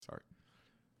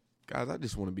Guys, I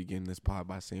just want to begin this pod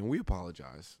by saying we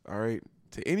apologize, all right,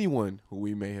 to anyone who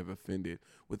we may have offended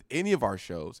with any of our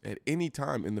shows at any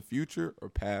time in the future or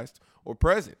past or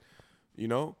present. You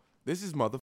know, this is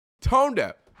Tonedef.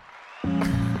 Let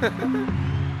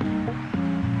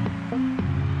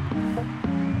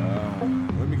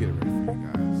me get it ready for you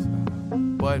guys.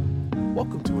 But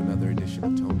welcome to another edition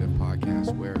of Tonedef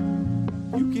Podcast, where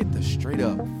you get the straight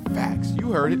up facts.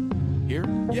 You heard it here.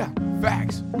 Yeah,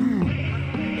 facts.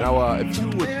 Now, if you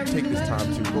would take this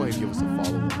time to go ahead and give us a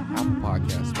follow on Apple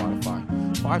Podcasts, Spotify,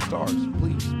 5 stars,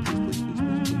 please.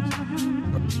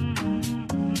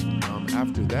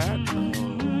 After that,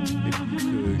 if you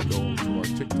could go to our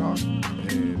TikTok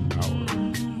and our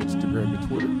Instagram and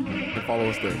Twitter and follow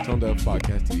us there, Tonedef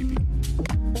Podcast TDP.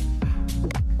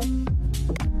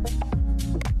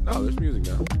 No, there's music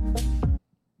now.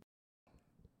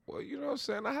 Well, you know what I'm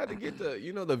saying? I had to get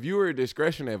the viewer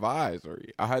discretion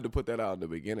advisory. I had to put that out in the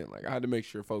beginning. Like, I had to make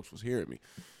sure folks was hearing me.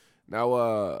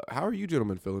 Now, how are you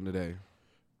gentlemen feeling today?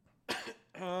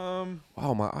 Wow,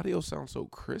 my audio sounds so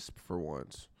crisp for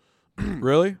once.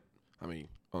 Really? I mean,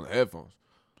 on the headphones.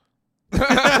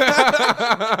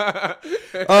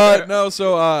 No,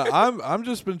 so I'm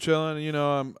just been chilling. You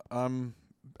know,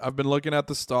 I've been looking at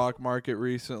the stock market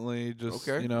recently, just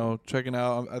you know, checking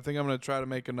out. I think I'm gonna try to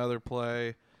make another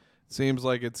play. Seems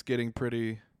like it's getting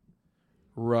pretty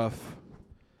rough.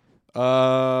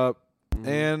 And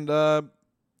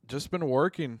just been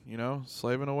working, you know,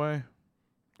 slaving away.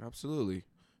 Absolutely.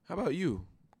 How about you,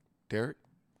 Derek?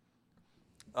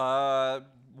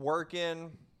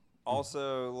 Working,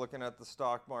 also looking at the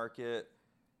stock market.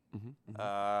 You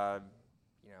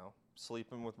know,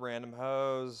 sleeping with random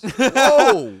hoes.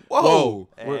 Whoa!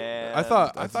 And I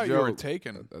thought you were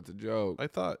taken. That's a joke.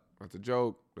 That's a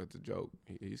joke.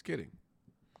 He's kidding.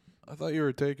 I thought you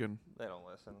were taken. They don't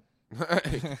listen.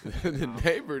 The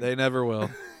neighbor. They never will.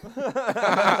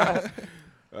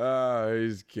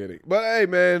 He's kidding. But hey,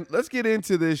 man, let's get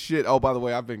into this shit. Oh, by the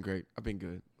way, I've been great. I've been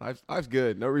good. Life's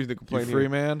good. No reason to complain. You free here.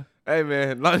 Man? Hey,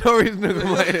 man, no reason to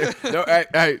complain. No,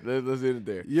 hey, let's end it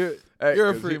there. You're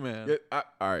a free man. All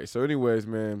right. So, anyways,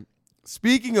 man.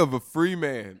 Speaking of a free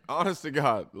man, honest to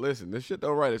God, listen, this shit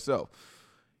don't write itself.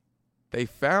 They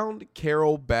found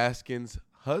Carole Baskin's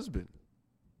husband.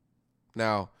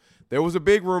 Now, there was a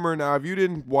big rumor. Now, if you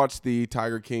didn't watch the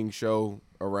Tiger King show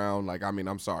around,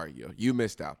 I'm sorry, you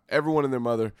missed out. Everyone and their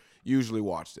mother usually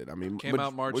watched it. I mean, Came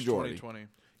out March majority. 2020.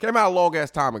 Came out a long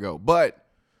ass time ago, but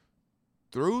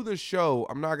through the show,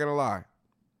 I'm not gonna lie,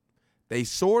 they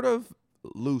sort of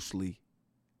loosely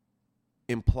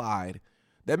implied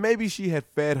that maybe she had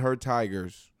fed her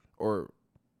tigers or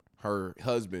her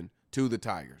husband to the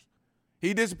tigers.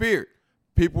 He disappeared.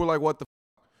 People were like, what the f-?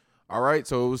 All right,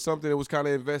 so it was something that was kind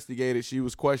of investigated. She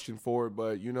was questioned for it,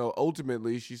 but, you know,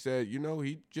 ultimately she said, you know,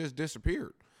 he just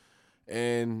disappeared.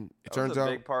 And it turns out... That was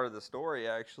a big part of the story,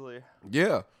 actually.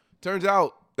 Yeah. Turns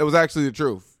out it was actually the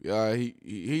truth.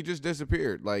 He just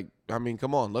disappeared. Like, I mean,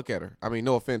 come on, look at her. I mean,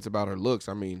 no offense about her looks.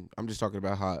 I mean, I'm just talking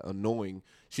about how annoying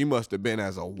she must have been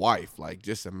as a wife. Like,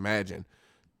 just imagine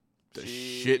the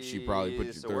shit she probably put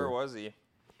you through. So where was he?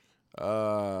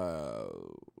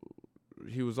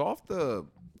 He was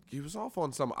off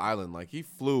on some island. Like, he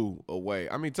flew away.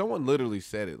 I mean, someone literally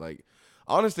said it. Like,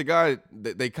 honest to God,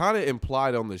 they kind of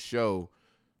implied on the show.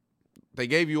 They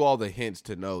gave you all the hints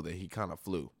to know that he kind of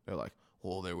flew. They're like,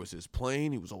 well, there was his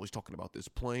plane. He was always talking about this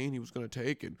plane he was going to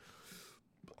take. And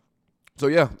so,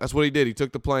 yeah, that's what he did. He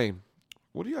took the plane.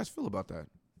 What do you guys feel about that?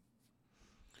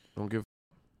 Don't give.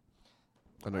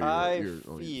 I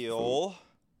feel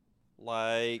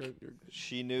like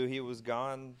she knew he was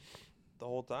gone the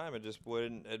whole time and just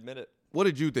wouldn't admit it. What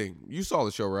did you think? You saw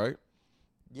the show, right?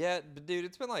 Yeah, but dude,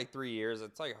 it's been like 3 years.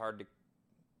 It's like hard to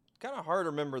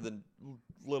remember the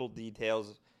little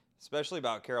details, especially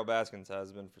about Carole Baskin's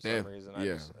husband for some reason. I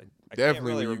Definitely can't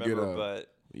really when you remember,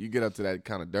 but you get up to that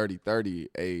kind of dirty 30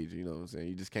 age, you know what I'm saying?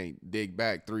 You just can't dig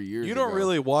back 3 years You ago don't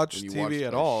really watch when you TV watched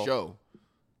at that all. Show.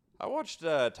 I watched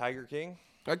Tiger King.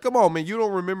 Like, come on, man! You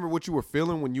don't remember what you were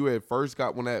feeling when you had first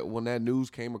got when that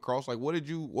news came across? Like, what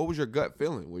was your gut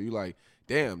feeling? Were you like,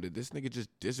 damn, did this nigga just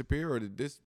disappear, or did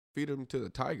this feed him to the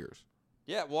tigers?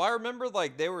 Yeah, well, I remember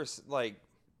like they were like,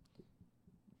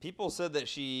 people said that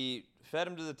she fed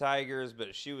him to the tigers,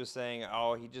 but she was saying,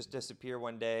 oh, he just disappeared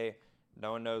one day.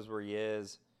 No one knows where he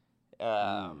is.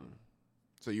 So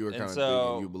you were kind of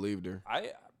thinking you believed her.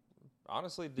 I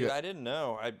honestly, dude, I didn't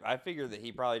know. I figured that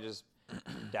he probably just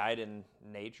died in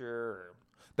nature, or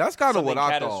that's kind of what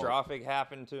I thought. Catastrophic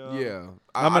happened to him. Yeah,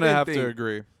 I'm gonna have to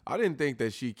agree. I didn't think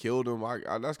that she killed him.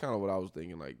 That's kind of what I was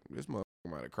thinking. Like, this motherfucker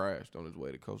might have crashed on his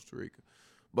way to Costa Rica.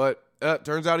 But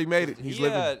turns out he made it. He's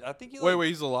living. I think he. Wait,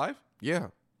 he's alive? Yeah,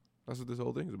 that's what this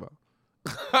whole thing's about.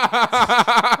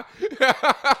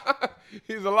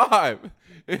 He's alive.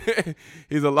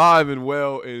 He's alive and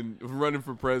well and running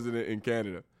for president in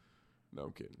Canada. No,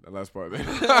 I'm kidding. That last part, man.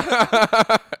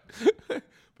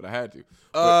 But I had to.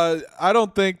 I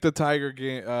don't think the Tiger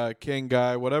King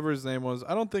guy, whatever his name was,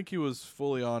 I don't think he was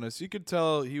fully honest. You could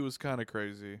tell he was kind of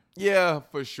crazy. Yeah,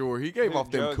 for sure. He gave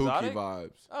off them kooky Exotic?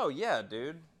 vibes. Oh yeah,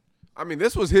 dude. I mean,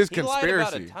 this was his He conspiracy.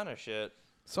 lied about a ton of shit.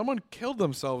 Someone killed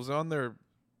themselves on the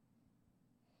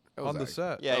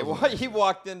set. Yeah, he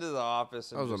walked into the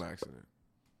office. And That was an accident.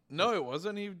 No, it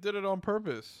wasn't. He did it on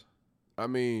purpose. I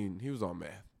mean, he was on meth.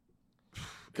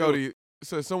 Cody,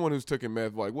 so someone who's taking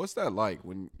meth, like, what's that like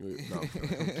when? No.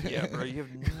 Yeah, bro, you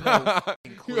have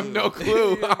You have no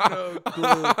clue. You have no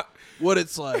clue what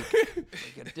it's like.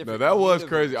 No, that was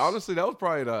crazy. Honestly, that was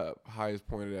probably the highest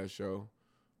point of that show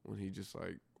when he just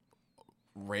like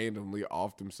randomly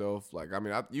offed himself. Like, I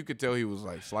mean, you could tell he was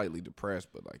like slightly depressed,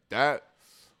 but like that,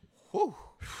 whew,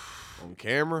 on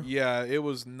camera. Yeah, it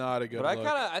was not a good But look.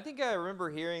 I think I remember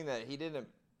hearing that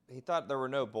he thought there were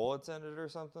no bullets in it or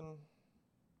something.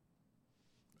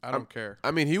 I don't care.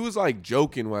 I mean, he was like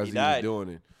joking while he was died. doing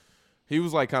it. He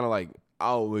was like kind of like,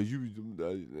 oh, well, you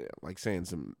like saying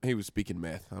some. He was speaking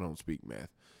meth. I don't speak math,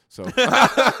 so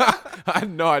I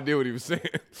had no idea what he was saying.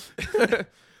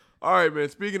 All right, man.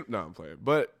 No, I'm playing.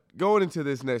 But going into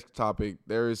this next topic,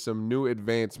 there is some new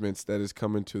advancements that is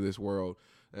coming to this world.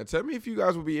 Now, tell me if you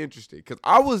guys would be interested, because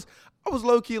I was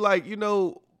low key like,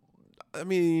 I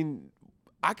mean,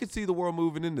 I could see the world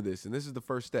moving into this, and this is the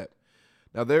first step.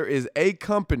 Now, there is a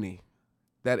company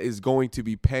that is going to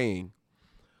be paying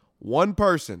one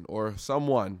person or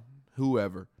someone,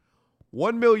 whoever,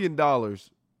 $1 million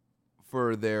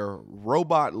for their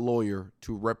robot lawyer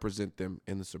to represent them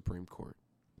in the Supreme Court.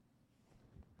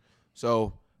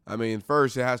 So, I mean,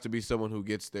 first, it has to be someone who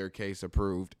gets their case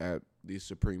approved at the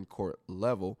Supreme Court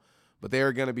level, but they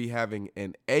are going to be having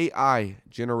an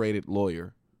AI-generated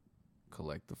lawyer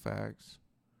collect the facts,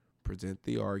 present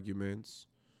the arguments,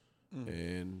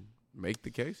 and make the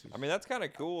cases. I mean, that's kind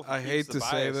of cool. I hate to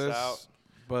say this, out.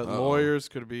 but lawyers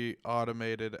could be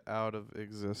automated out of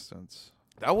existence.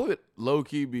 That would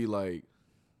low-key be like,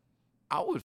 I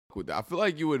would fuck with that. I feel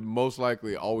like you would most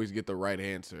likely always get the right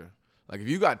answer. Like, if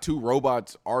you got two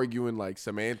robots arguing, like,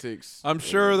 semantics. I'm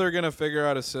sure they're going to figure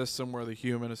out a system where the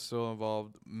human is still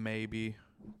involved, maybe.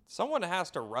 Someone has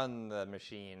to run the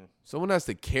machine. Someone has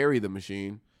to carry the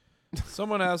machine.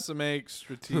 Someone has to make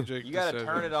strategic You got to decisions.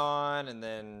 turn it on, and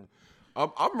then I'm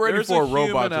ready There's for a a robot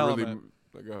human to really. element.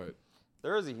 Go ahead.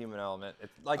 there is a human element.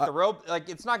 It's like like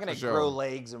it's not going For to sure. grow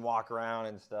legs and walk around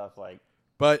and stuff. Like,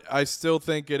 But I still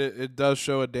think it does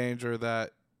show a danger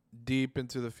that deep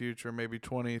into the future, maybe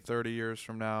 20, 30 years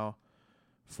from now,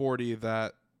 40,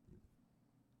 that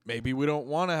maybe we don't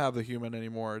want to have the human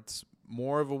anymore. It's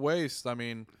more of a waste. I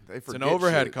mean, it's an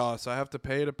overhead cost. I have to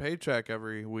pay a paycheck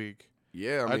every week.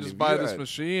 Yeah, I just buy this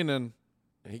machine and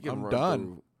I'm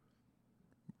done.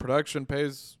 Production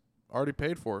already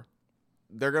paid for.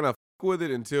 They're gonna fuck with it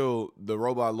until the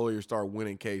robot lawyers start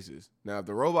winning cases. Now, if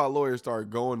the robot lawyers start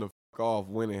going to fuck off,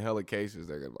 winning hella cases,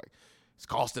 they're gonna be like, it's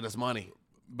costing us money.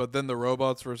 But then the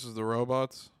robots versus the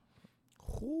robots,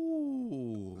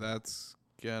 Ooh. that's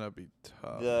gonna be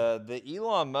tough. the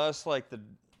Elon Musk, like the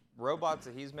robots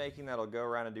that he's making that'll go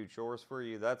around and do chores for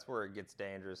you, that's where it gets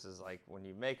dangerous, is like when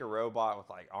you make a robot with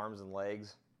like arms and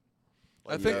legs.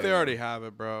 I think they already have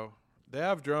it, bro. They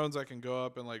have drones that can go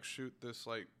up and like shoot this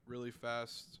like really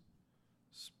fast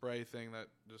spray thing that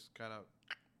just kind of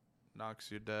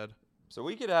knocks you dead. So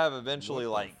we could have eventually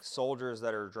like soldiers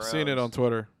that are drones. Seen it on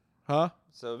Twitter. Huh?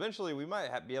 So eventually we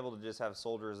might be able to just have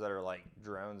soldiers that are like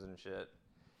drones and shit.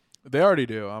 They already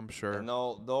do, I'm sure. And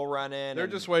they'll run in. They're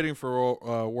just waiting for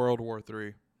World War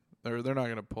III. They're not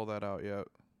gonna pull that out yet.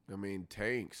 I mean,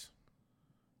 tanks.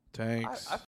 Tanks.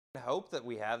 I hope that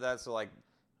we have that. So like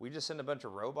we just send a bunch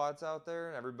of robots out there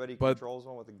and everybody controls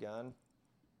one with a gun.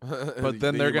 But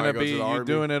then they're gonna be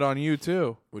doing it on you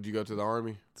too. Would you go to the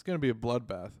army? It's gonna be a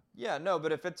bloodbath. Yeah, no,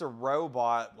 but if it's a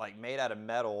robot like made out of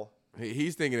metal.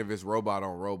 He's thinking if it's robot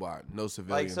on robot, no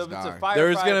civilians Like, so if it's die. a firefight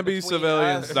There's gonna be between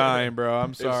civilians us- dying, bro.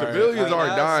 I'm If sorry. civilians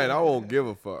aren't us dying, and- I won't give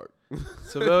a fuck.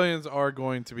 Civilians are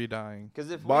going to be dying.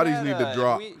 Because if Bodies we had, need to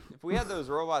drop. If we had those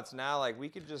robots now, like we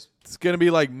could just. It's gonna be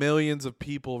like millions of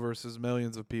people versus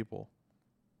millions of people.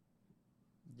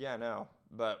 Yeah, no.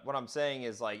 But what I'm saying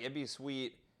is like it'd be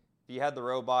sweet if you had the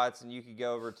robots and you could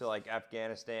go over to like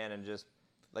Afghanistan and just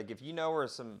like if you know where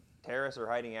some terrorists are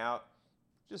hiding out,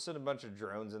 just send a bunch of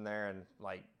drones in there and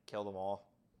like kill them all.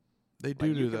 They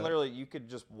do that. Literally, you could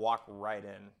just walk right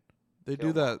in. They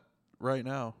do that right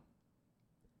now.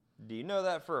 Do you know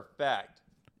that for a fact?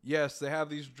 Yes, they have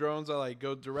these drones that like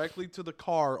go directly to the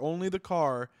car, only the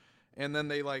car, and then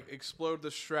they like explode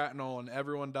the shrapnel and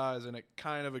everyone dies and it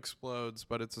kind of explodes,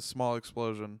 but it's a small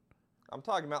explosion. I'm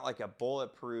talking about like a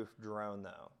bulletproof drone,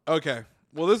 though. Okay.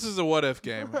 Well, this is a what if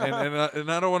game,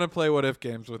 and I don't want to play what if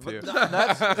games with you.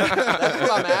 That's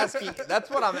what I'm asking. That's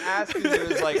what I'm asking you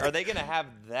is like, are they going to have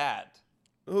that?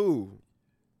 Ooh.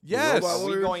 Yes. Are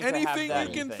we going to have Anything that,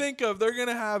 you can think of, they're going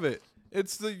to have it.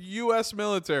 It's the U.S.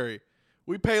 military.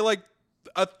 We pay like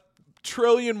 $1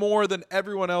 trillion more than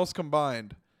everyone else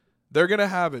combined. They're going to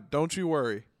have it. Don't you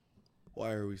worry.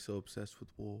 Why are we so obsessed with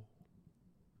war?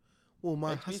 Will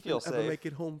my husband ever make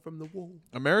it home from the war?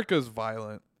 America's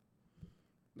violent.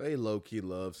 They low-key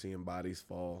love seeing bodies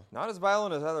fall. Not as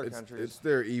violent as other countries. It's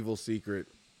their evil secret.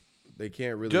 They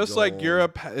can't really Just go like on.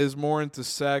 Europe is more into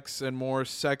sex and more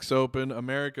sex open,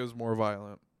 America is more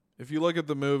violent. If you look at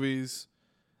the movies,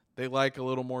 they like a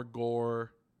little more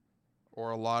gore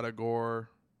or a lot of gore.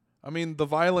 I mean, The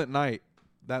Violent Night,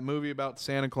 that movie about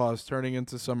Santa Claus turning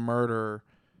into some murderer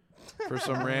for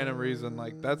some random reason,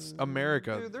 like that's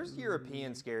America. Dude, there's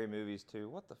European scary movies too.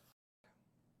 What the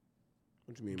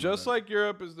What you mean? Just like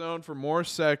Europe is known for more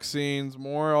sex scenes,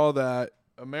 more all that,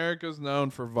 America's known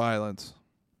for violence.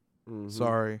 Mm-hmm.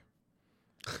 Sorry.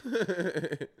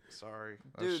 Sorry.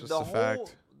 That's Dude, just a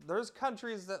fact. There's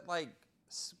countries that like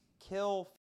kill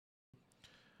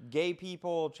gay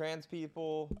people, trans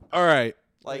people. All right.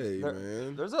 Like Hey,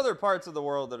 man. there's other parts of the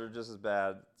world that are just as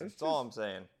bad. That's all I'm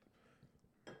saying.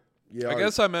 Yeah, I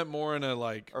guess I meant more in a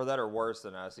like. Or that are worse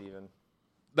than us even.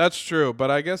 That's true,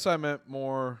 but I guess I meant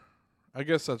more. I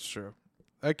guess that's true.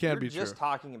 That can't be true. You're just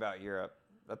talking about Europe.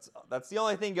 That's the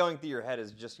only thing going through your head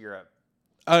is just Europe.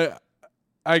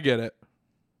 I get it.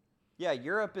 Yeah,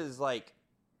 Europe is like,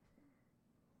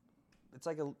 it's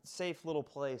like a safe little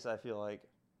place, I feel like.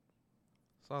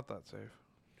 It's not that safe.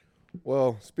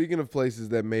 Well, speaking of places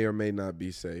that may or may not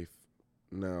be safe,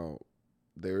 now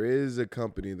there is a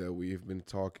company that we've been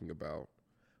talking about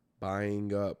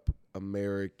buying up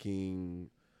American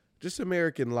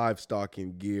livestock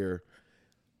and gear,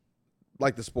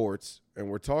 like the sports. And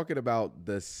we're talking about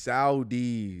the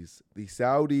Saudis. The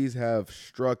Saudis have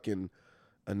struck in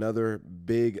another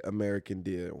big American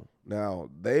deal. Now,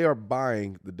 they are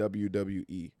buying the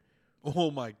WWE.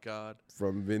 Oh, my God.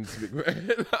 From Vince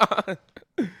McMahon.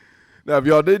 Now, if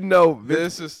y'all didn't know,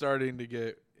 this is starting to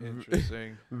get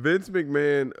interesting. Vince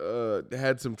McMahon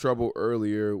had some trouble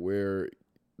earlier where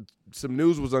some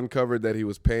news was uncovered that he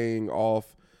was paying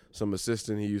off some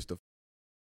assistant he used to,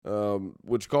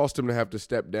 which caused him to have to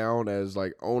step down as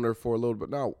like owner for a little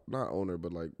bit. Not owner,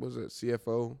 but like, was it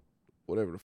CFO?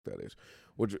 Whatever the that is.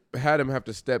 Which had him have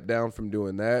to step down from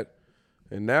doing that.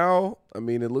 And now, I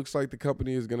mean, it looks like the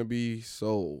company is going to be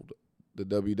sold, the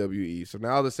WWE. So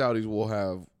now the Saudis will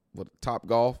have Top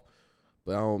Golf,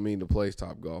 but I don't mean the place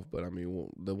Top Golf, but I mean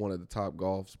one of the Top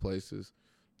Golf's places.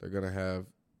 They're going to have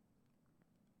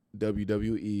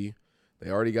WWE. They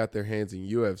already got their hands in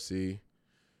UFC.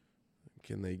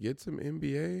 Can they get some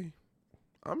NBA?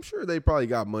 I'm sure they probably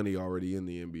got money already in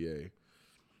the NBA.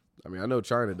 I mean, I know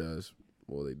China does.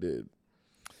 Well, they did.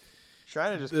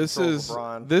 China just controls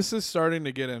LeBron. This is starting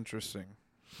to get interesting.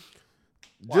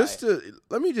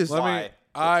 Why?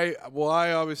 I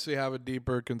obviously have a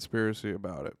deeper conspiracy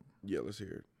about it. Yeah, let's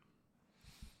hear it.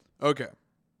 Okay.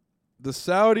 The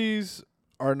Saudis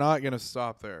are not going to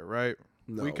stop there, right?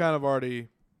 No. We kind of already...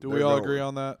 we all agree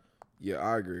on that? Yeah,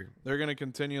 I agree. They're going to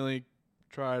continually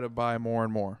try to buy more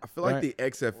and more. I feel like the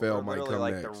XFL might come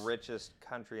like next. The richest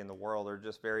country in the world are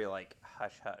just very like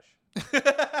hush-hush.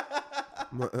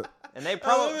 And they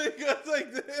probably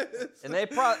like this. And they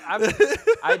probably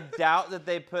I doubt that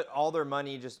they put all their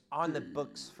money just on the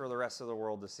books for the rest of the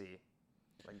world to see.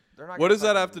 Like they're not. What does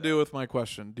that have to do with my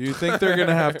question? Do you think they're going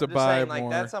to have to buy saying, more? like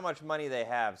that's how much money they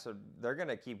have, so they're going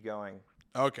to keep going.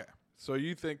 Okay. So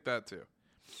you think that too.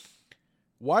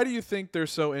 Why do you think they're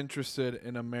so interested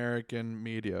in American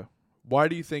media? Why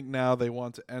do you think now they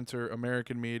want to enter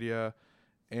American media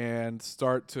and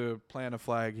start to plant a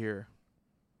flag here?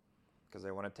 Because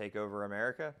they want to take over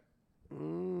America?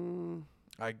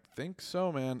 I think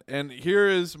so, man. And here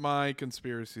is my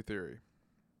conspiracy theory.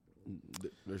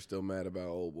 They're still mad about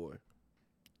old boy.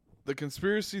 The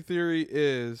conspiracy theory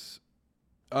is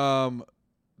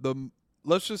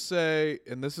let's just say,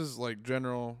 and this is like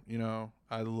general,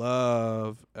 I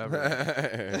love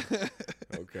everything.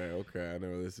 Okay, I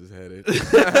know where this is headed.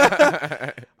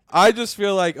 I just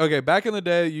feel like, okay, back in the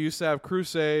day, you used to have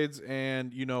crusades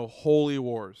and, holy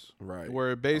wars. Right.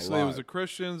 Where basically it was the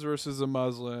Christians versus the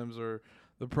Muslims or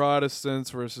the Protestants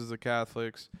versus the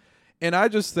Catholics. And I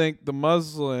just think the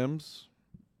Muslims,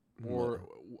 or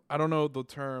I don't know the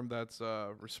term that's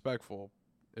respectful,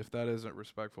 if that isn't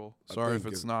respectful. Sorry if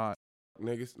it's not.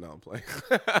 Niggas? No, I'm playing.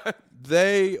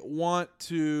 They want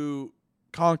to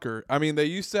conquer. I mean, they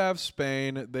used to have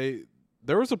Spain.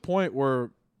 There was a point where,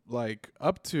 like,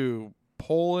 up to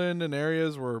Poland and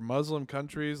areas were Muslim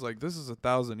countries. Like, this is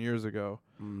 1,000 years ago.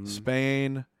 Mm-hmm.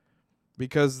 Spain,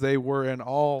 because they were in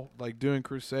all, like, doing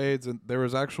crusades, and there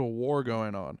was actual war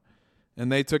going on.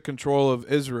 And they took control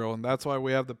of Israel, and that's why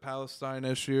we have the Palestine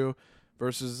issue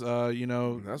versus,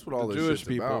 that's what all the this Jewish shit's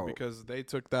people, about. because they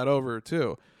took that over,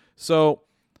 too. So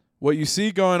what you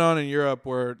see going on in Europe,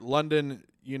 where London,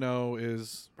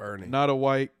 is burning, not a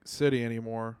white city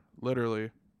anymore,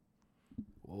 literally.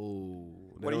 Whoa.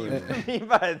 What do you mean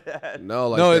by that?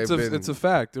 No, it's a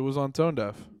fact. It was on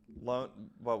Tonedef.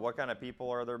 What kind of people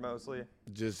are there mostly?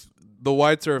 Just the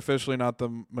whites are officially not the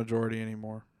majority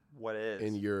anymore. What is?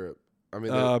 In Europe. I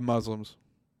mean, Muslims.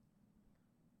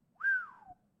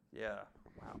 Yeah.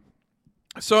 Wow.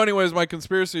 So anyways, my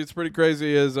conspiracy, it's pretty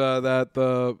crazy, is that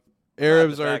the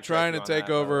Arabs are trying to take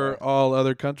over all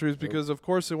other countries because, of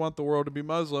course, they want the world to be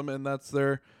Muslim, and that's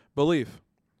their belief.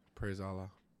 Praise Allah.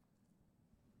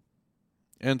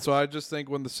 And so I just think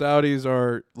when the Saudis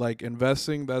are, like,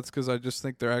 investing, that's because I just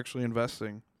think they're actually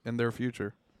investing in their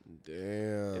future.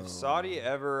 Damn. If Saudi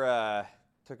ever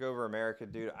took over America,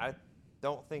 dude, I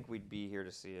don't think we'd be here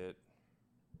to see it.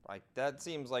 Like, that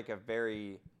seems like a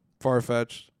very...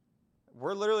 far-fetched.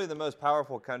 We're literally the most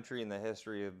powerful country in the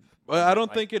history of... Well, I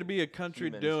don't think it'd be a country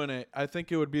doing it. I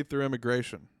think it would be through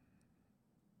immigration.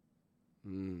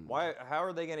 Why? How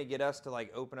are they going to get us to,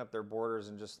 like, open up their borders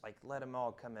and just, like, let them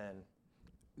all come in?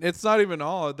 It's not even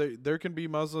all. There can be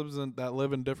Muslims that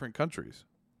live in different countries.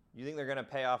 You think they're going to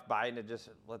pay off Biden to just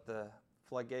let the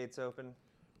floodgates open?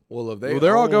 Well,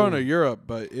 they're all going to Europe,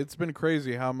 but it's been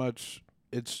crazy how much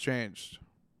it's changed.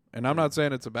 And I'm not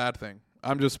saying it's a bad thing.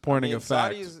 I'm just pointing a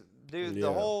fact. Dude,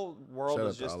 the whole world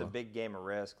is just a big game of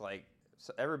risk. Like,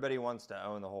 so everybody wants to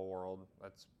own the whole world.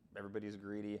 Everybody's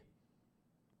greedy.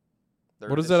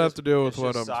 What does that have to do with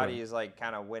what I'm saying? Saudi is, like,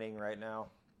 kind of winning right now.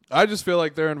 I just feel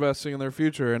like they're investing in their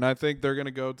future, and I think they're going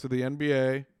to go to the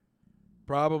NBA,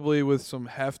 probably with some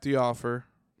hefty offer.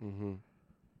 Mm-hmm.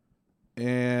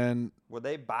 And would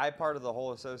they buy part of the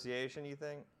whole association, you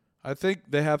think? I think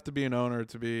they have to be an owner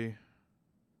to be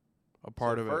a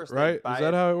part of it, right? Is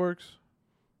that how it works?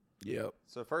 Yep.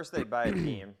 So first they'd buy a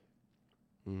team,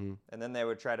 mm-hmm. and then they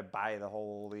would try to buy the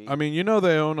whole league. I mean,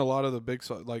 they own a lot of the big,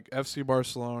 like FC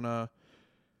Barcelona,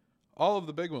 all of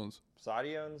the big ones.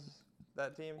 Saudi owns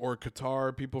that team? Or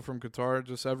Qatar, people from Qatar,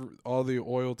 just all the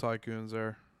oil tycoons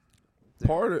there.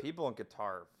 Dude, people in Qatar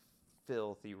are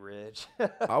filthy rich.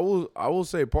 I will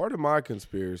say part of my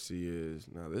conspiracy is,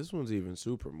 now this one's even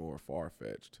more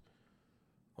far-fetched.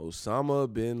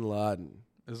 Osama bin Laden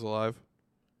is alive.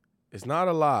 It's not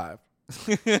alive.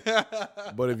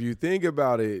 But if you think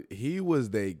about it, he was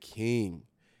their king.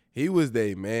 He was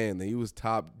their man. He was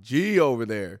top G over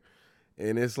there.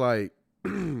 And it's like,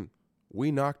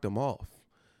 we knocked him off,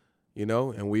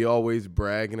 and we always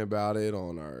bragging about it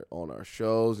on our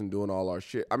shows and doing all our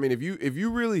shit. I mean, if you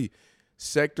really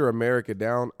sector America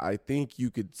down, I think you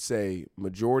could say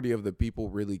majority of the people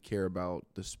really care about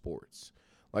the sports.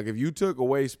 Like, if you took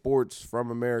away sports from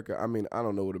America, I mean, I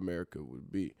don't know what America would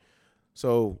be.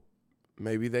 So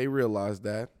maybe they realized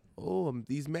that,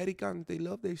 these Americans, they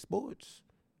love their sports.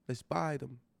 Let's buy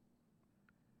them.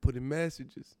 Put in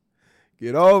messages.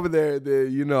 Get over there,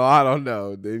 I don't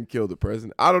know. Then kill the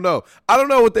president. I don't know. I don't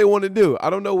know what they want to do.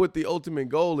 I don't know what the ultimate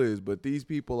goal is, but these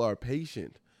people are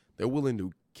patient. They're willing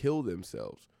to kill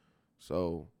themselves.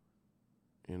 So,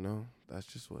 that's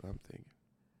just what I'm thinking.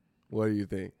 What do you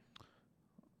think?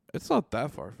 It's not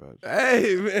that far-fetched.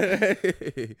 Hey, man.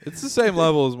 Hey. It's the same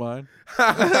level as mine.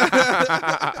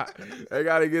 They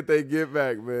got to get their get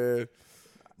back, man.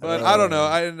 But I don't know.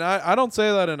 I don't say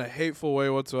that in a hateful way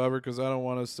whatsoever because I don't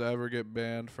want us to ever get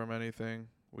banned from anything.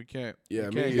 We can't. Yeah,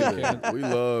 me either. We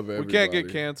love everybody. We can't get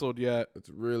canceled yet. It's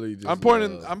really just I'm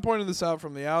pointing this out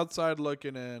from the outside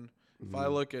looking in. Mm-hmm. If I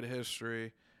look at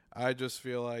history, I just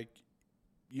feel like,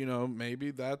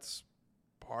 maybe that's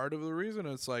part of the reason.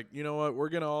 It's like, you know what? We're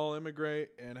going to all immigrate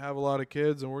and have a lot of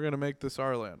kids, and we're going to make this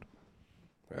our land.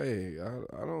 Hey,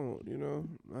 I don't,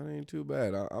 that ain't too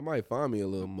bad. I might find me a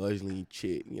little muslin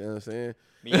chick, you know what I'm saying?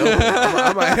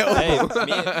 I might help.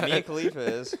 Hey, Mia Khalifa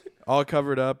is. All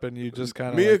covered up, and you just kind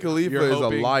of Mia Khalifa is a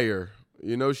liar.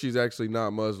 She's actually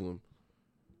not Muslim.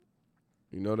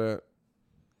 You know that?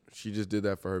 She just did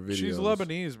that for her videos. She's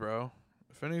Lebanese, bro.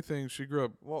 If anything, she grew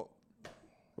up. Well,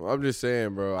 I'm just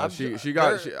saying, bro. I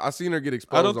seen her get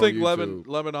exposed. I don't think on YouTube,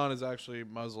 Lebanon is actually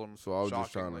Muslim. so I was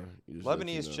just trying to.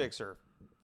 Lebanese chicks are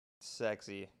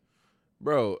sexy,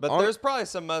 bro. But there's probably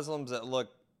some Muslims that look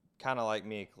kind of like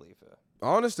me, Khalifa.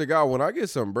 Honest to God, when I get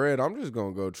some bread, I'm just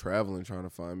gonna go traveling trying to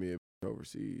find me a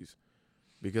overseas,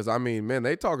 because I mean, man,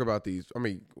 they talk about these. I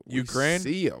mean, Ukraine.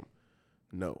 See them?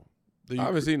 No, I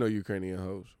haven't seen no Ukrainian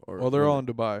hoes. Well, they're all in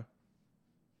Dubai.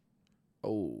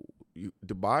 Oh,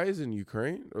 Dubai is in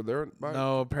Ukraine, or they're in Dubai?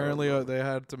 No, apparently they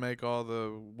had to make all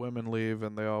the women leave,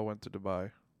 and they all went to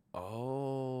Dubai.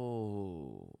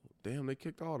 Oh, damn! They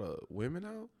kicked all the women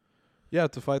out. Yeah,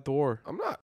 to fight the war. I'm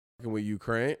not fucking with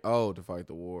Ukraine. Oh, to fight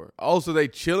the war. Oh, so they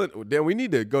chilling. Damn, we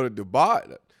need to go to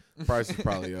Dubai. The price is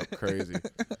probably up crazy.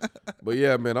 But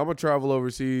yeah, man, I'm gonna travel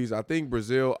overseas. I think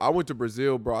Brazil. I went to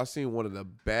Brazil, bro. I seen one of the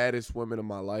baddest women in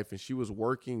my life, and she was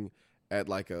working at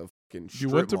like a fucking strip You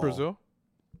went to mall. Brazil?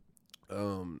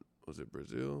 Was it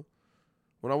Brazil?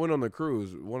 When I went on the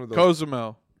cruise, one of those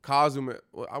Cozumel.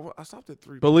 Well, I stopped at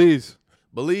 3. Belize,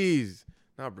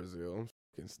 not Brazil. I'm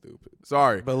fucking stupid.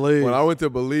 Sorry, Belize. When I went to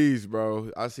Belize, bro,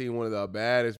 I seen one of the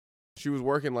baddest. She was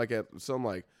working like at some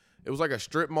it was like a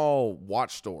strip mall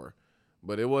watch store,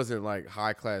 but it wasn't like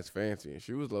high class fancy. And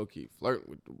she was low key flirting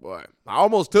with the boy. I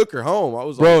almost took her home. I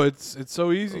was bro, like, it's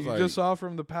so easy. You like, just offer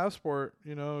him the passport,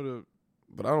 to.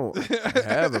 But I don't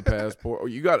have a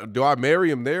passport. Do I marry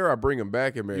him there or I bring him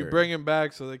back and marry You bring him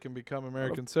back so they can become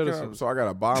American citizens. So I got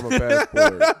to buy him a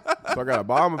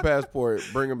passport.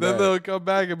 Bring him back. Then they'll come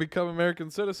back and become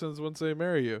American citizens once they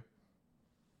marry you.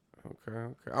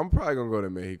 Okay. I'm probably going to go to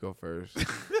Mexico first.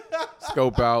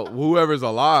 Scope out whoever's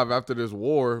alive after this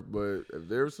war. But if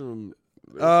there's some...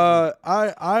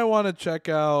 I want to check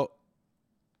out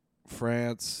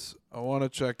France. I want to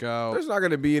check out... There's not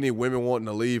going to be any women wanting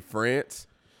to leave France.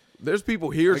 There's people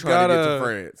here trying to get to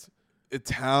France.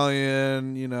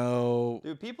 Italian,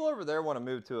 Dude, people over there want to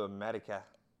move to America.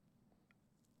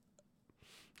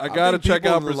 I got to check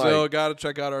out Brazil. Got to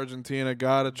check out Argentina.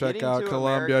 Got to check out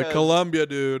Colombia. Colombia,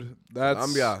 dude.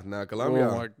 Colombia.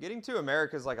 Oh Getting to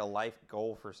America is like a life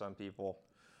goal for some people.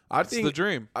 I think it's the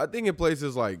dream. I think in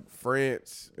places like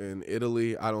France and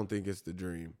Italy, I don't think it's the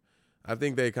dream. I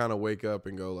think they kind of wake up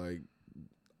and go like,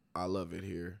 I love it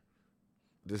here.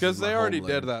 Because they already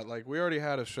did that. Like, we already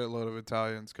had a shitload of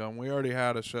Italians come. We already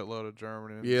had a shitload of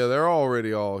Germans. Yeah, they're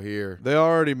already all here. They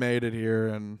already made it here,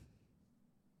 and,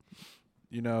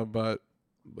 but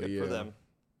good for them.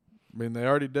 I mean, they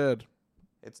already did.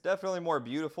 It's definitely more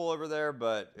beautiful over there,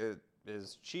 but it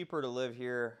is cheaper to live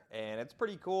here, and it's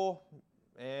pretty cool,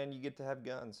 and you get to have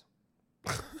guns.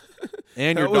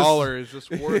 And your dollar is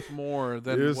just worth more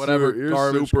than whatever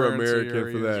garbage super currency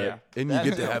American for that. Yeah. And you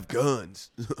get to have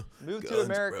guns. Move to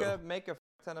America, make a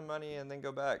ton of money, and then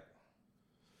go back.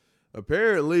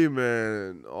 Apparently,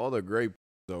 man, all the great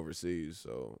overseas.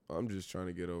 So I'm just trying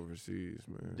to get overseas,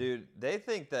 man. Dude, they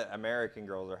think that American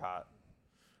girls are hot.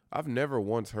 I've never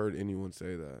once heard anyone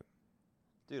say that.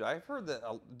 Dude, I've heard that.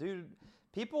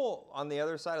 People on the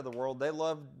other side of the world, they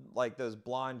love like those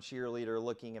blonde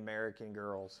cheerleader-looking American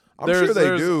girls. I'm sure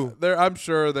they do. I'm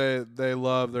sure they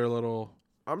love their little.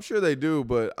 I'm sure they do,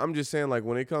 but I'm just saying, like,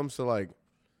 when it comes to like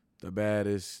the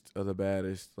baddest of the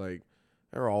baddest, like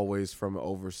they're always from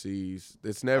overseas.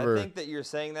 It's never. I think that you're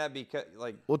saying that because,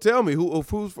 like. Well, tell me who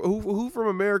from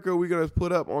America are we gonna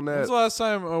put up on that? When's the last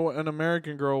time an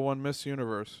American girl won Miss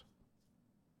Universe?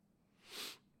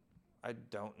 I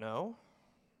don't know.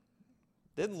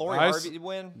 Didn't Lori Harvey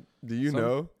win? Do you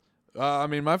know? I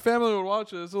mean, my family would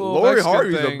watch it. It's a little Lori Mexican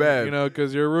Harvey's thing, a bad,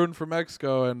 because you're rooting for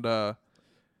Mexico, and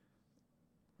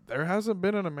there hasn't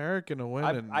been an American to win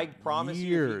in I promise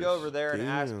years. you, if you go over there and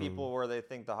ask people where they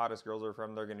think the hottest girls are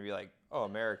from, they're going to be like, "Oh,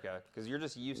 America," because you're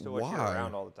just used to what you're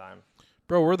around all the time.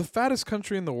 Bro, we're the fattest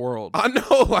country in the world. I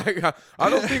know. Like, I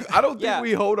don't think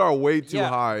we hold our weight too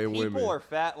high in women. People are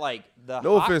fat. Like the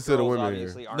no hot offense to the girls women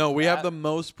obviously here. aren't No, we fat. have the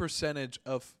most percentage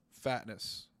of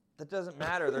fatness. That doesn't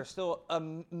matter. There's still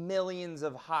millions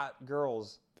of hot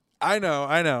girls. I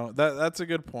know. That's a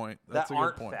good point. That's that a good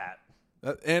aren't point. fat.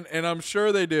 And I'm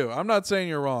sure they do. I'm not saying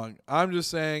you're wrong. I'm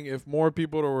just saying if more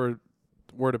people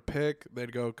were to pick,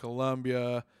 they'd go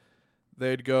Colombia.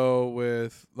 They'd go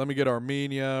with, let me get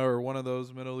Armenia or one of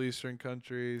those Middle Eastern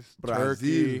countries.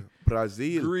 Turkey,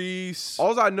 Brazil, Greece.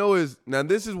 All I know is, now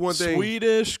this is one thing.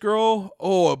 Swedish girl.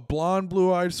 Oh, a blonde,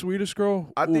 blue-eyed Swedish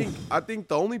girl. I think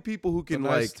the only people who can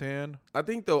nice tan. I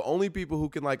think the only people who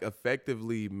can like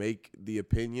effectively make the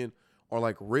opinion are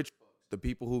like rich. the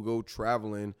people who go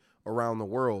traveling around the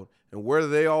world. And where do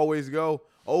they always go?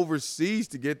 Overseas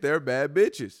to get their bad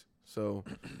bitches. So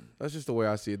that's just the way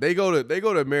I see it. They go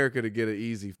to America to get it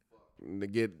easy, to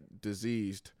get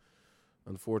diseased,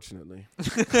 unfortunately.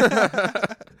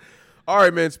 All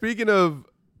right, man. Speaking of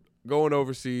going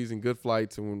overseas and good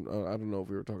flights, and I don't know if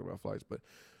we were talking about flights, but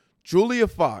Julia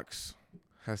Fox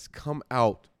has come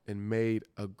out and made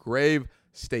a grave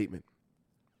statement.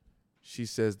 She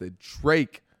says that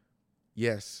Drake,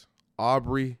 yes,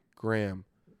 Aubrey Graham,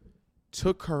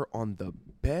 took her on the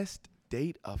best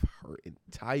date of her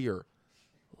entire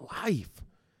life.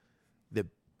 The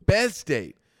best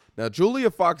date. Now, Julia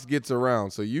Fox gets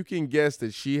around, so you can guess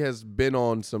that she has been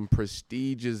on some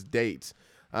prestigious dates.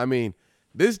 I mean,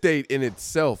 this date in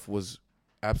itself was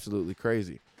absolutely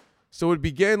crazy. So it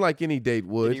began like any date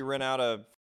would. Did he rent out a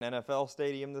NFL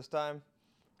stadium this time?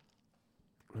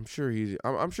 I'm sure he's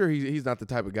not the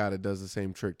type of guy that does the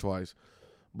same trick twice.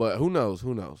 But who knows?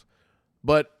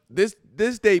 But this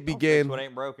date began. This one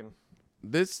ain't broken.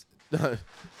 This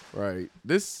right.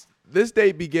 This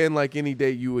date began like any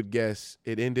date you would guess.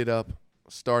 It ended up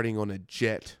starting on a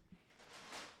jet,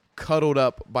 cuddled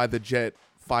up by the jet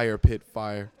fire pit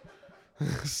fire,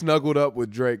 snuggled up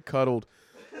with Drake, cuddled,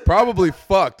 probably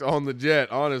fucked on the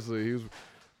jet. Honestly,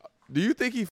 do you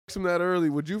think he fucks him that early?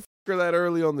 Would you fuck her that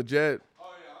early on the jet?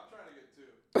 Oh yeah, I'm trying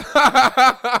to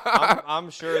get two. I'm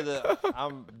sure that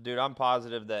I'm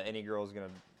positive that any girl's gonna.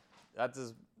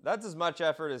 That's as much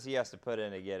effort as he has to put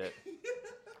in to get it.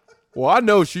 Well, I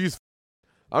know she's.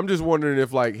 I'm just wondering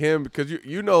if like him, because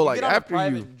you know, like get on after a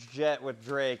private jet with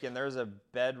Drake and there's a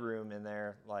bedroom in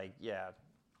there, like yeah.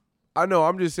 I know.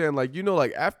 I'm just saying, like, you know,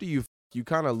 like after you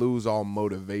kind of lose all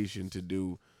motivation to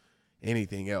do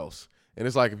anything else. And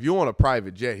it's like if you on a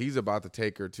private jet, he's about to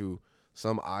take her to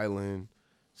some island,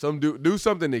 do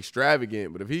something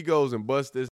extravagant. But if he goes and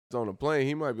busts this on a plane,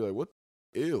 he might be like, "What?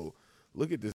 Ew!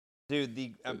 Look at this." Dude,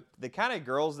 the kind of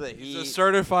girls that he's a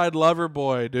certified lover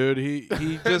boy, dude. He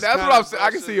just that's what I'm saying.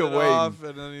 I can see him waiting,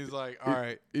 and then he's like, "All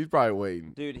right." He's probably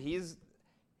waiting. Dude,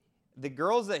 the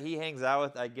girls that he hangs out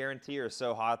with, I guarantee, are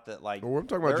so hot that like. Well, I'm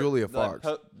talking about Julia Fox.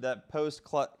 That post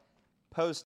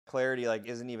clarity like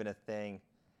isn't even a thing.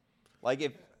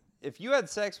 Like if you had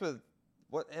sex with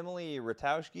Emily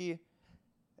Ratajkowski,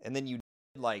 and then you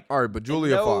like. All right, but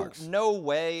Julia Fox. No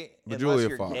way, but unless Julia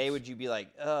you're Fox. gay, would you be like,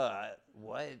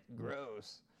 what?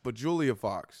 Gross. But Julia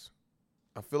Fox,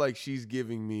 I feel like she's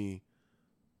giving me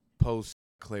post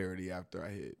clarity after I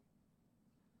hit.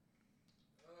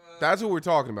 That's what we're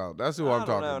talking about. That's who I'm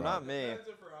talking about. Not me. Depends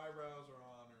if her eyebrows are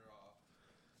on or off.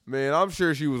 Man, I'm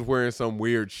sure she was wearing some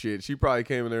weird shit. She probably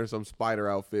came in there in some spider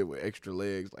outfit with extra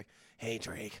legs. Like, hey,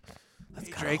 Drake.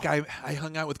 Hey, Drake, I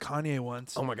hung out with Kanye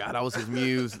once. Oh, my God. I was his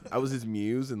muse.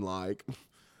 And, like,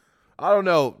 I don't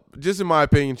know. Just in my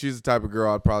opinion, she's the type of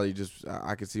girl I'd probably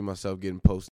I could see myself getting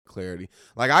post clarity.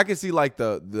 Like, I could see, like,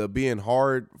 the being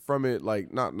hard from it.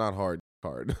 Like, not hard.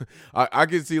 I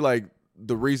could see, like,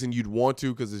 the reason you'd want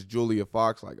to because it's Julia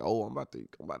Fox. Like, oh, I'm about to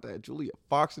have Julia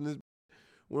Fox in this.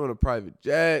 We're on a private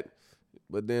jet.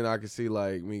 But then I could see,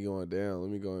 like, me going down.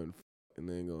 Let me go and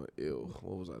then going, ew,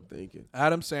 what was I thinking?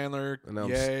 Adam Sandler, and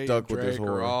I'm Ye, stuck with Drake this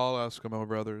horror. Are all Eskimo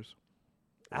brothers.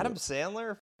 Adam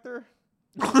Sandler?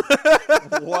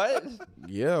 What?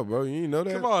 Yeah, bro. You didn't know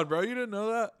that? Come on, bro. You didn't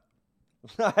know that?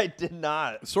 I did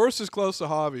not. Sources close to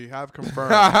Javi have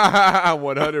confirmed.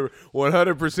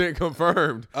 100%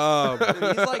 confirmed.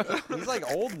 Dude, he's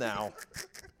like old now.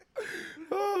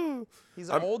 He's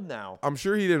old now. I'm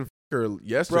sure he didn't f her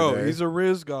yesterday. Bro, he's a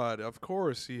Riz god. Of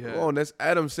course he had. Oh, and that's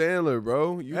Adam Sandler,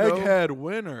 bro. You Egghead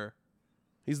winner.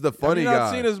 He's the funny guy. Have you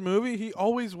not seen his movie? He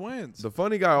always wins. The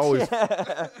funny guy always.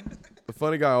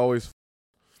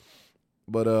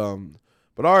 But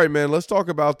all right, man. Let's talk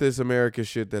about this America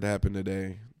shit that happened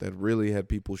today that really had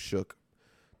people shook.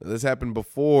 Now, this happened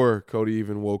before Cody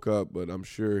even woke up, but I'm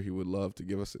sure he would love to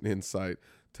give us an insight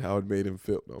to how it made him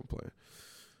feel. No, I'm playing.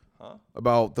 Huh?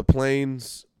 About the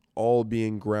planes all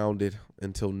being grounded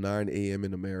until 9 a.m.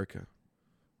 in America.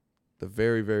 The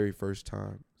very, very first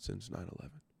time since 9/11.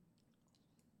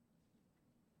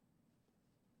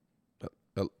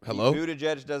 Hello?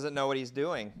 Buttigieg doesn't know what he's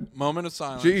doing. Moment of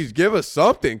silence. Jeez, give us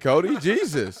something, Cody.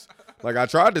 Jesus. Like, I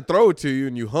tried to throw it to you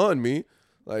and you hung me.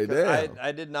 Like, damn.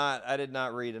 I did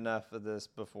not read enough of this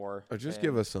before. Or just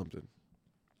give us something.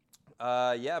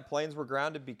 Yeah, planes were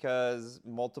grounded because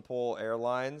multiple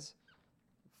airlines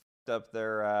f***ed up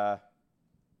their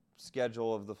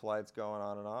schedule of the flights going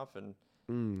on and off, and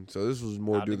so this was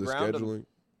more due to scheduling.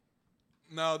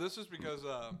 No, this is because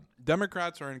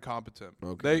Democrats are incompetent.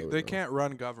 Okay, They can't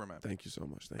run government. Thank you so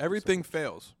much. Everything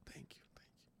fails. Thank you.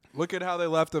 Look at how they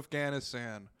left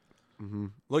Afghanistan. Mm-hmm.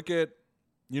 Look at,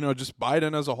 just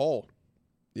Biden as a whole.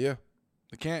 Yeah.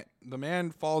 The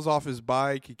man falls off his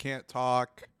bike. He can't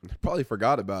talk. Probably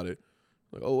forgot about it.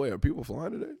 Like, oh, wait, are people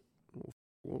flying today?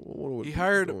 He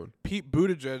hired Pete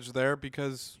Buttigieg there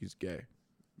because he's gay.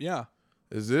 Yeah.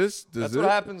 That's what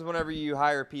happens whenever you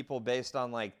hire people based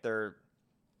on like their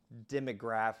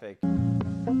demographic.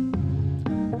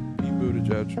 Pete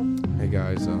Buttigieg. Hey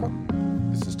guys,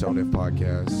 this is Tonedef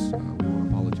Podcast. We want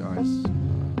to apologize.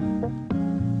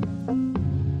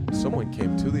 Someone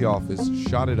came to the office,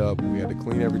 shot it up. We had to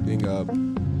clean everything up,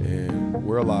 and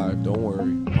we're alive. Don't worry.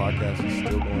 The podcast is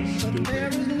still going stupid.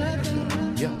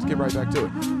 Yeah, let's get right back to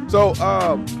it. So,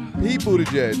 Pete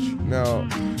Buttigieg. Now, I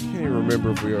can't even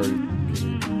remember if we already.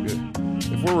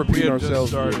 If we're repeating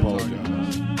ourselves, we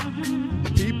apologize.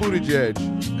 Pete Buttigieg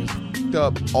has f***ed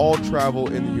up all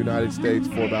travel in the United States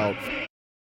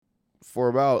for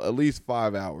about at least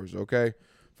 5 hours. Okay,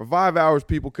 for 5 hours,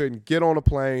 people couldn't get on a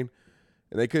plane.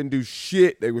 And they couldn't do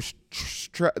shit. They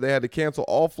had to cancel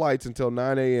all flights until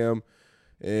 9 a.m.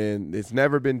 And it's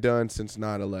never been done since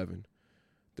 9/11.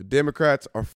 The Democrats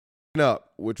are f***ing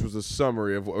up, which was a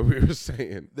summary of what we were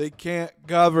saying. They can't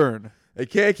govern. They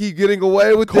can't keep getting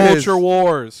away with culture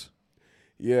wars.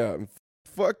 Yeah.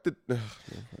 Fuck the...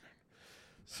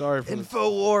 Sorry for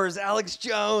InfoWars, Alex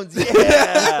Jones.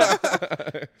 Yeah.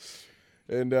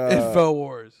 And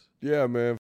InfoWars. Yeah,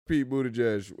 man. Pete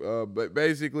Buttigieg, but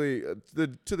basically,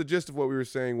 to the gist of what we were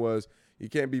saying was you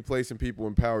can't be placing people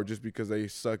in power just because they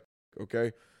suck.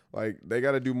 Okay, like they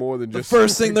got to do more than just. The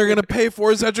first thing they're gonna pay for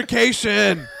is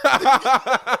education.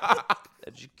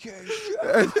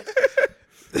 Education.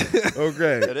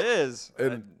 Okay, it is,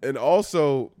 and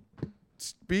also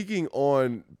speaking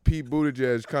on Pete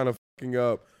Buttigieg kind of fucking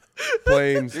up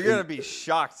planes. You're gonna be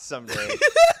shocked someday.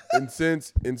 And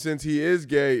since he is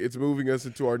gay, it's moving us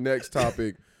into our next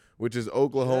topic, which is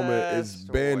Oklahoma is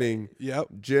banning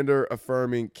gender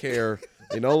affirming care.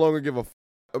 They no longer give a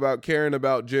about caring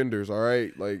about genders. All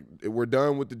right, like we're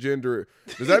done with the gender.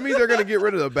 Does that mean they're gonna get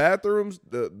rid of the bathrooms,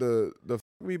 the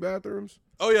me bathrooms?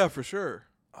 Oh yeah, for sure.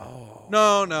 Oh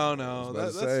no,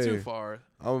 that's too far.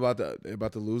 I'm about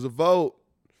to lose a vote.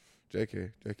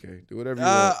 JK, do whatever you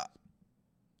want.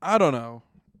 I don't know.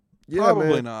 Yeah,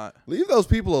 probably man. not. Leave those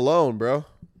people alone, bro.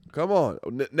 Come on.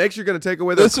 Next, you're gonna take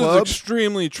away their clubs. This is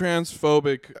extremely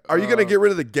transphobic. Are you gonna get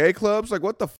rid of the gay clubs? Like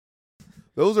what the?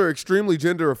 Those are extremely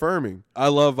gender affirming. I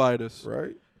love Vitus.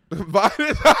 Right?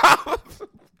 Vitus.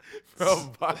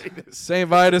 Bro, Vitus. St.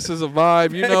 Vitus is a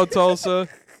vibe. You know, Tulsa.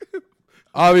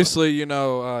 Obviously,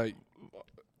 I'm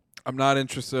not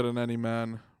interested in any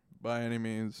men by any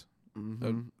means.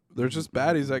 Mm-hmm. There's just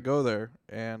baddies that go there,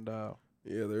 and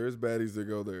yeah, there is baddies that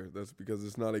go there. That's because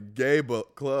it's not a gay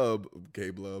club.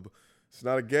 It's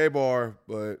not a gay bar,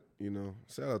 but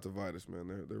shout out to Vitus,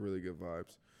 man. They're really good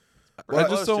vibes. I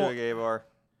just close to a gay bar.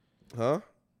 Huh?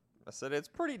 I said it's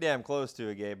pretty damn close to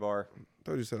a gay bar. I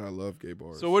thought you said I love gay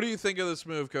bars. So what do you think of this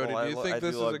move, Cody? Well, do you think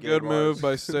this is a gay good bars. move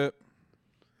by Stitt?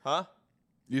 Huh?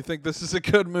 You think this is a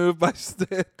good move by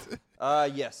Stitt?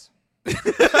 Yes.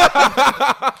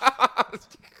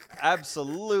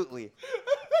 Absolutely.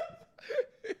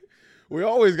 We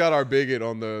always got our bigot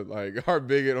on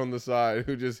the side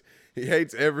who he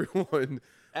hates everyone.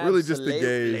 Absolutely. Really just the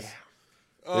gays.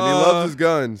 And he loves his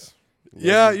guns.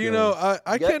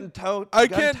 I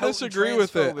can't disagree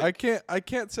with it. I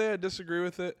can't say I disagree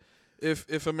with it.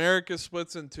 If America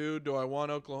splits in two, do I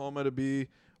want Oklahoma to be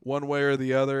one way or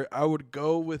the other? I would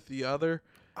go with the other.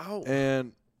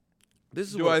 And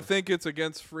I think it's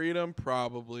against freedom?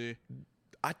 Probably.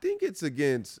 I think it's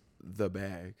against the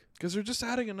bag. Because they're just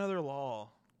adding another law.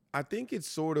 I think it's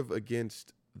sort of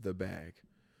against the bag.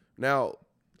 Now,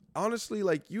 honestly,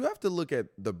 you have to look at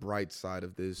the bright side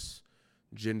of this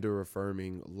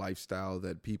gender-affirming lifestyle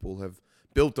that people have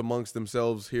built amongst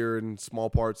themselves here in small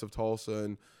parts of Tulsa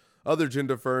and other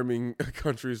gender-affirming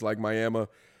countries like Miami.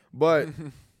 But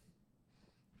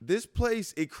this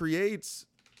place, it creates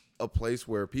a place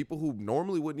where people who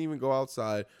normally wouldn't even go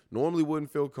outside, normally wouldn't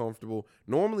feel comfortable,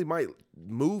 normally might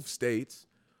move states,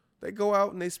 they go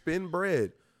out and they spend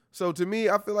bread. So to me,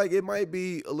 I feel like it might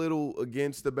be a little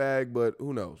against the bag, but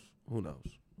who knows?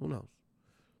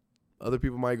 Other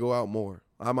people might go out more.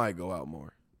 I might go out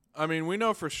more. I mean, we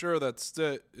know for sure that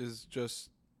Stitt is just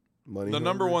money. The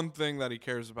number one thing that he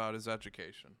cares about is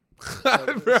education.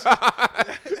 What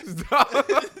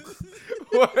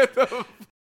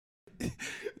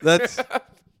the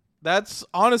That's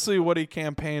honestly what he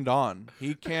campaigned on.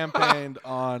 He campaigned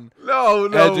on no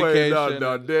education. way.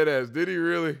 No, dead ass. Did he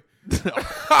really?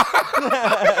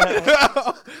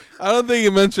 I don't think he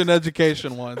mentioned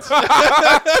education once.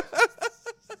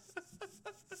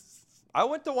 I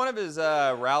went to one of his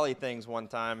rally things one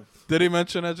time. Did he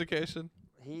mention education?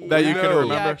 That you can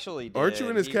remember? He actually did. Aren't you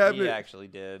in his cabinet? He actually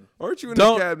did. Aren't you in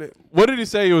his cabinet? What did he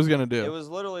say he was going to do? It was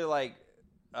literally like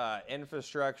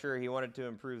infrastructure. He wanted to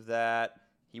improve that.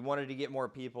 He wanted to get more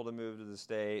people to move to the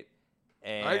state.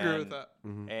 And, I agree with that.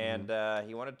 And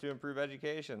he wanted to improve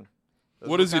education.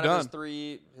 What has he done?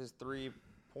 His 3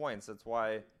 points. That's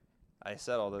why I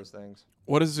said all those things.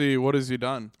 What has he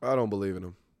done? I don't believe in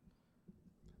him.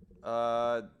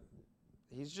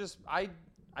 He's just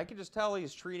I can just tell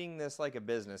he's treating this like a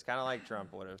business, kind of like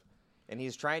Trump would have. And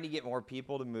he's trying to get more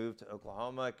people to move to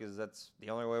Oklahoma because that's the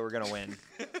only way we're going to win.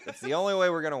 That's the only way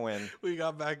we're going to win. We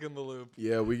got back in the loop.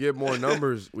 Yeah, we get more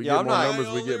numbers. We get more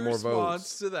numbers. We get more votes. My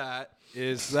response to that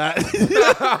is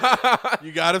that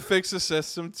you got to fix the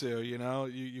system too. You know,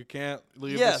 you can't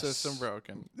leave the system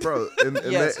broken, bro. And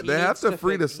they have to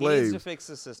free the slaves. He needs to fix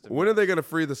the system. When are they going to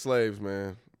free the slaves,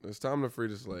 man? It's time to free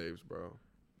the slaves, bro.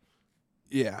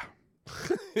 Yeah.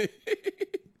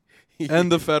 And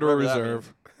the Federal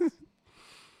Reserve.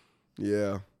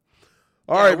 Yeah.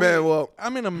 All right, man. Well,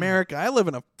 I'm in America. I live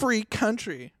in a free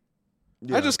country.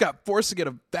 Yeah. I just got forced to get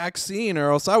a vaccine or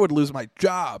else I would lose my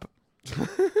job.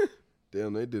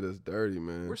 Damn, they did us dirty,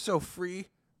 man. We're so free.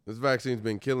 This vaccine's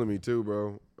been killing me too,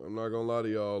 bro. I'm not going to lie to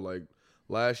y'all. Like,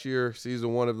 last year,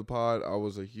 season 1 of the pod, I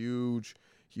was a huge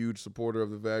supporter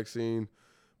of the vaccine.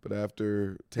 But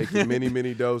after taking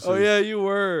many doses. Oh, yeah, you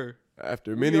were.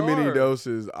 After many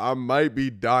doses, I might be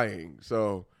dying.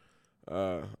 So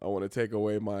I want to take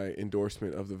away my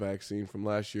endorsement of the vaccine from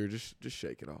last year. Just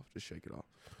shake it off. Just shake it off.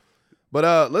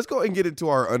 But let's go ahead and get into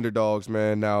our underdogs,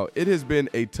 man. Now, it has been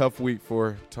a tough week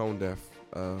for Tonedef.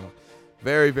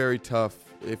 Very, very tough.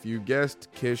 If you guessed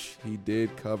Kish, he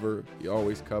did cover. He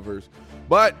always covers.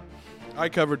 But I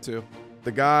covered too.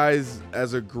 The guys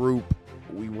as a group,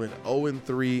 we went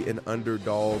 0-3 in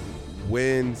underdog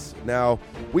wins. Now,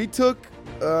 we took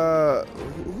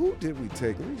who did we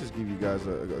take? Let me just give you guys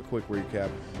a quick recap.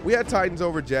 We had Titans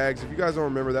over Jags. If you guys don't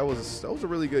remember, that was a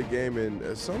really good game,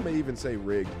 and some may even say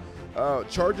rigged.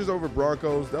 Chargers over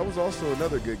Broncos. That was also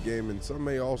another good game, and some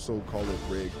may also call it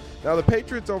rigged. Now, the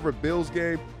Patriots over Bills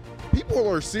game, people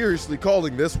are seriously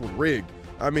calling this one rigged.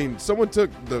 I mean, someone took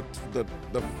the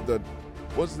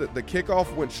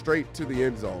kickoff went straight to the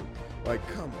end zone. Like,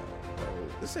 come on, bro.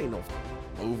 This ain't no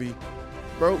movie.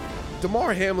 Bro,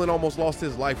 Damar Hamlin almost lost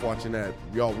his life watching that.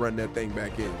 Y'all run that thing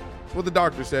back in. That's what the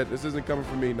doctor said. This isn't coming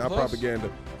from me, not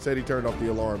propaganda. Said he turned off the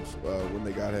alarms when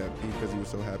they got him because he was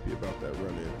so happy about that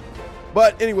run in.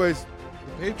 But anyways.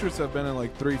 The Patriots have been in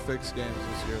like 3 fixed games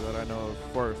this year that I know of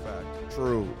for a fact.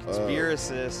 True. Spear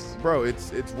assists. Bro,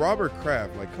 it's Robert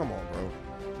Kraft. Like, come on, bro.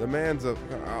 The man's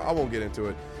I won't get into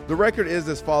it. The record is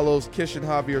as follows. Kish and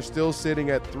Javi are still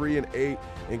sitting at 3-8,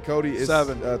 and Cody is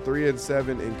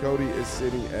 3-7, and Cody is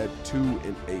sitting at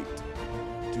 2-8.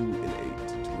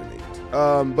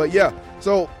 2-8. But yeah,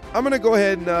 so I'm gonna go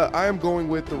ahead and I am going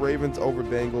with the Ravens over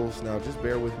Bengals. Now, just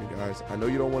bear with me, guys. I know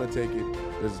you don't want to take it.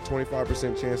 There's a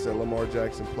 25% chance that Lamar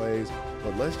Jackson plays,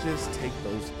 but let's just take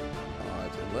those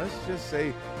odds and let's just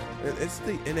say. It's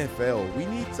the NFL. We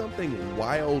need something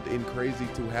wild and crazy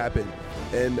to happen.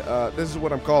 And this is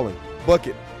what I'm calling.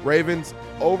 Bucket. Ravens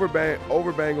over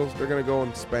Bengals. They're going to go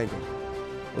and spank them.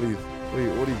 What do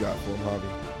you got for them, Javi?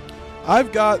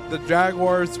 I've got the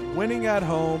Jaguars winning at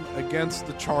home against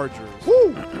the Chargers.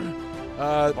 Woo!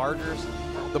 Bargers?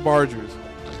 The Bargers.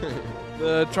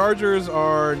 The Chargers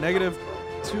are negative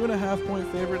 2.5 point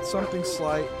favorites, something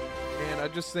slight. And I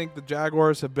just think the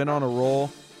Jaguars have been on a roll.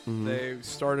 Mm-hmm. They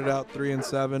started out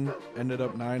 3-7, ended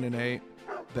up 9-8.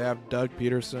 They have Doug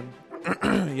Peterson,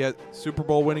 yet Super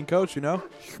Bowl winning coach. You know,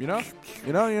 man.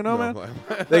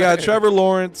 They got Trevor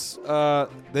Lawrence.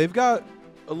 They've got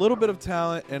a little bit of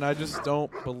talent, and I just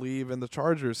don't believe in the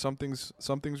Chargers. Something's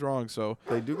wrong. So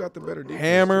they do got the better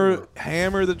defense.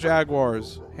 Hammer the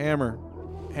Jaguars. Hammer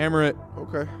it.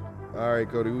 Okay. All right,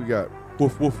 Cody. Who we got?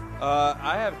 Woof, woof.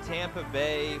 I have Tampa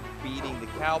Bay beating the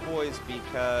Cowboys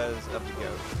because of the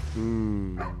GOAT.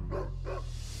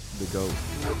 The GOAT.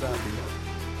 Who would that be?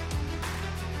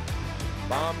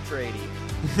 Bomb Trady.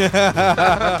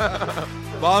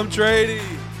 Bomb Trady.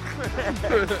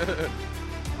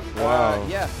 Wow.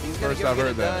 Yeah, he's gonna First get I've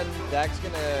heard it that. done. Dak's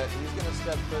gonna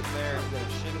step foot in there. He's gonna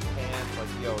shit his pants like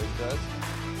he always does.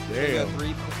 Damn.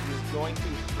 He's going to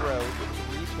throw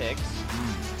 3 picks.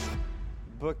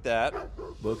 Book that.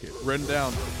 Book it. Written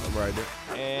down. I'm right there.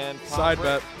 And Side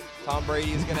bet. Tom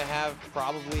Brady is going to have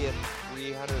probably a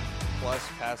 300-plus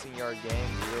passing yard game,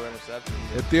 0 interceptions.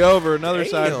 Hit the over. Another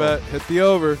side bet. Hit the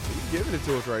over. He's giving it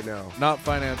to us right now. Not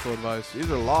financial advice. These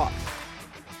are locks.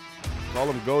 Call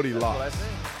them Cody locks.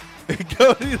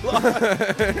 Cody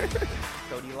locks.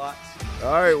 Cody locks.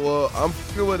 All right, well, I'm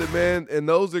feeling it, man. And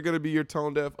those are going to be your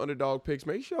Tonedef underdog picks.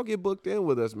 Make sure y'all get booked in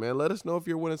with us, man. Let us know if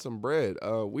you're winning some bread.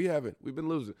 We haven't. We've been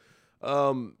losing.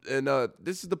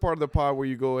 This is the part of the pod where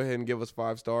you go ahead and give us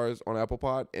 5 stars on Apple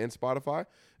Pod and Spotify.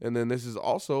 And then this is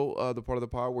also the part of the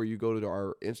pod where you go to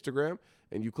our Instagram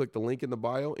and you click the link in the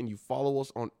bio and you follow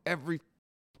us on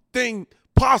everything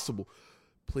possible.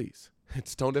 Please.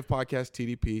 It's Tonedef Podcast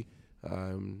TDP.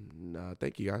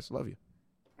 Thank you, guys. Love you.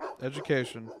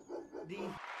 Education. The